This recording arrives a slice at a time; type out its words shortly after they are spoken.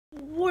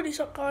What is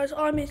up, guys?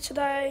 I'm here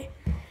today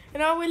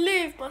and I'm with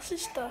Liv, my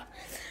sister.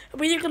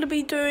 We're going to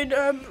be doing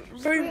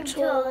room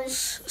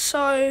tours.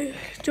 So,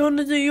 do you want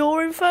to do your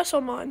room first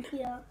or mine?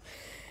 Yeah.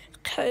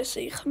 Okay, so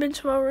you come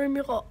into my room,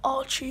 you've got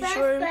Archie's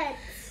room.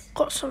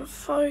 Got some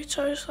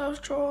photos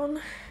I've drawn.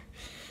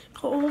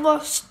 Got all my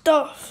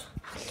stuff.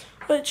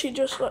 Literally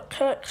just like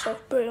collect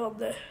stuff, put it on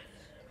there.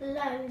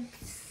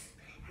 Loads.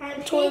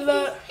 And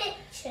Toilet,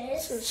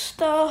 pictures. some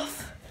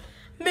stuff.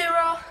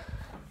 Mirror.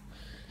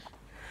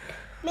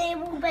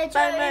 Mirror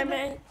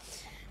bedroom.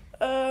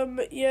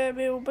 Yeah,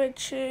 mirror bed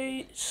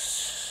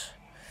sheets.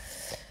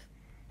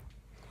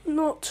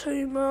 Not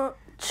too much.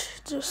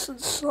 Just some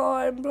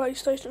slime,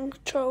 PlayStation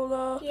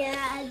controller.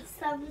 Yeah, and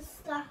some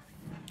stuff.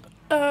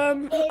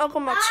 I've got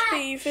my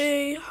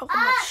TV. I've got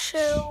my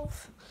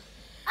shelf.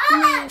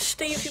 Me and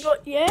Stevie,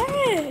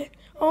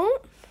 oh,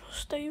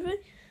 Stevie.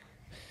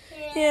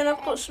 Yeah, and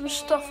I've got some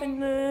stuff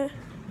in there.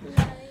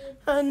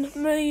 And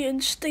me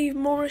and Steve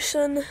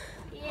Morrison.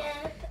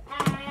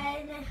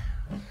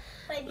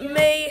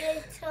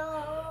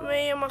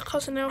 Me and my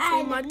cousin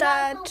Elfie, my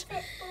dad,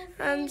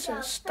 and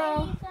some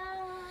stuff.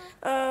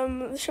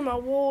 This is my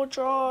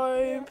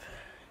wardrobe.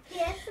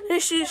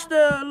 This is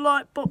the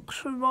light box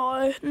for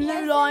my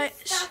new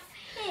lights.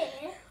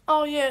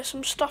 Oh yeah,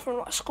 some stuff from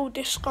like school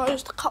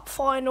discos, the cup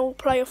final,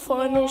 player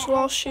finals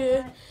last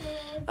year.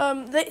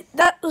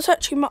 That was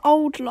actually my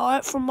old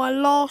light from my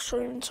last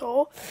room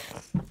tour.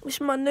 This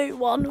is my new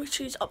one,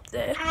 which is up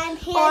there. And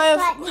here's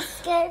the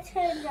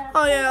skeleton.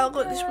 Oh yeah, I've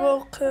got this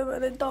welcome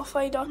and then Darth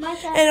Vader.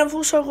 And I've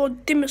also got a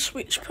dimmer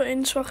switch put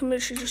in so I can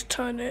literally just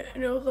turn it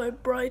and it'll go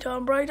brighter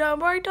and brighter and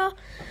brighter.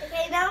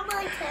 Okay, now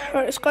my turn.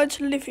 Right, let's go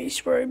to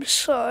Livy's room.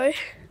 So,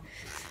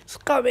 let's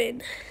go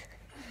in.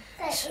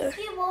 So if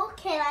you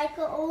walk in, I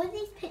got all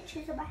these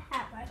pictures of my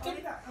hat.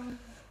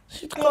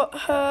 She's got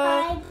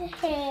her. And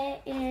here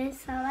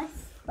is my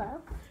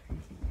stuff.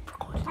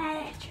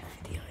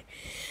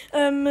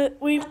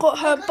 We've got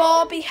her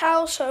Barbie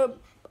house, her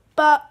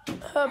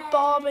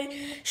Barbie.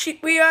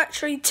 We are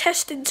actually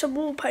testing some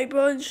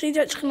wallpaper, and she's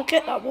actually gonna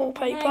get that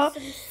wallpaper.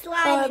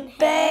 Her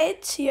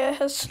bed, yeah,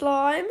 her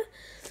slime.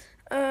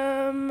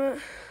 Some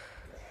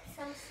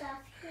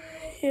stuff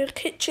here. Your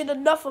kitchen,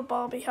 another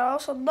Barbie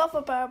house,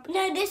 another Barbie.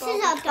 No, this is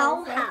a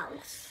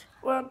dollhouse.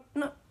 Well,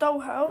 not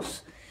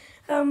dollhouse.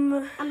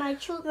 And my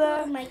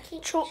chalkboard, my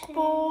kitchen.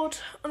 Chalkboard,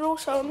 and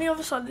also on the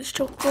other side of this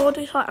chalkboard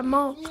is like a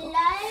marker. Loads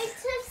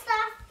of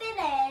stuff in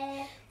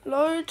it.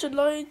 Loads and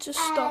loads of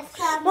stuff.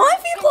 Why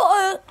have you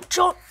got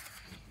a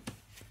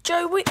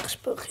Joe Wicks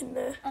book in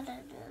there? I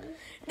don't know.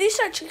 This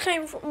actually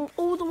came from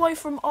all the way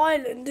from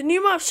Ireland, and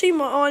you might have seen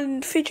my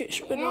Ireland fidget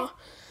spinner. Yeah.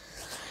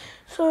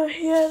 So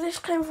yeah, this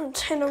came from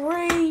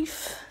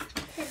Tenerife.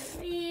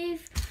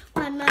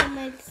 My mum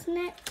made this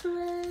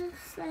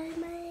necklace I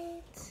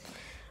made.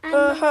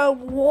 Her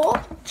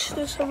watch.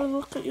 Let's have a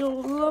look at your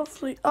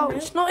lovely. Oh,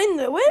 it's not in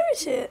there. Where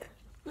is it?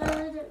 No, I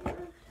don't know.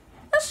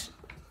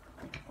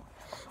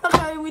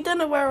 Okay, we don't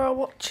know where our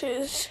watch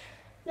is.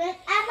 And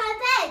my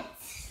bed.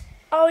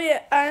 Oh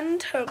yeah,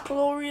 and her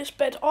glorious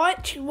bed. I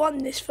actually won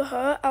this for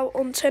her out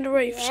on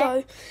Tenerife. Yeah.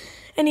 So,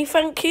 any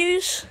thank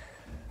yous?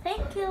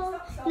 Thank you.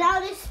 Now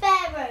the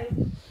spare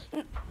room.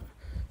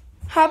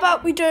 How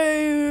about we do?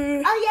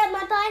 Oh yeah,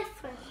 my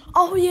bathroom.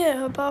 Oh yeah,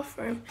 her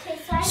bathroom. Okay,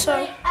 so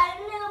I have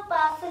a little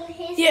bathroom.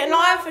 Here's Yeah, and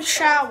I have a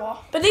shower.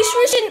 But this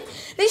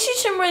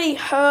isn't really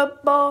her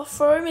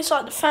bathroom. It's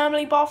like the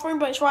family bathroom,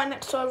 but it's right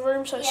next to her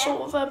room, so it's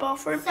sort of her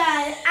bathroom. So,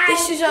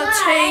 This is her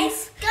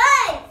teeth.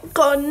 Guys.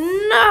 Got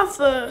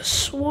another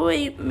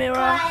sweet mirror.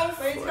 Guys.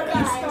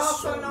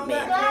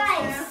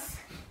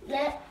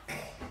 Look.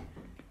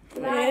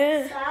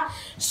 Yeah.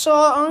 So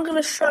I'm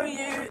gonna show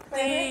you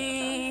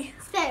the.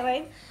 Spare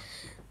room.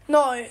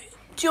 No.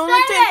 Do you want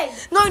to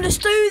do? No, let's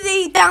do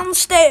the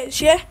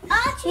downstairs. Yeah.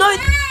 No,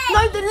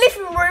 the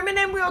living room, and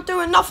then we'll do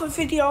another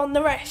video on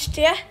the rest.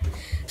 Yeah.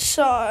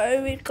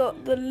 So we've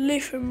got the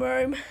living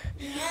room.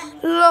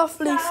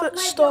 Lovely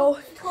footstool.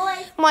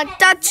 My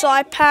dad's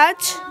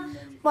iPad.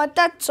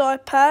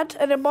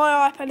 And then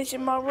my iPad is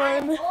in my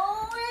room.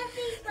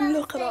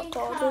 Look at that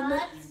garden.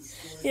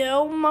 Yeah,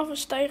 all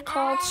Mother's Day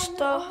card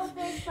stuff.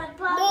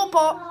 Look,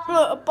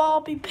 a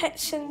Barbie pet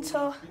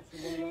centre.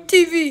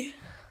 TV.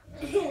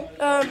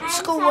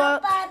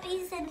 Schoolwork.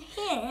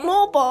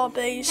 More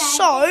Barbies.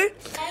 So,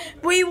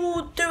 we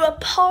will do a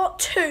part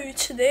 2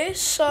 to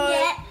this. So,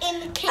 Yeah, in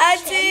the kitchen.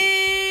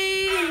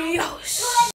 adios.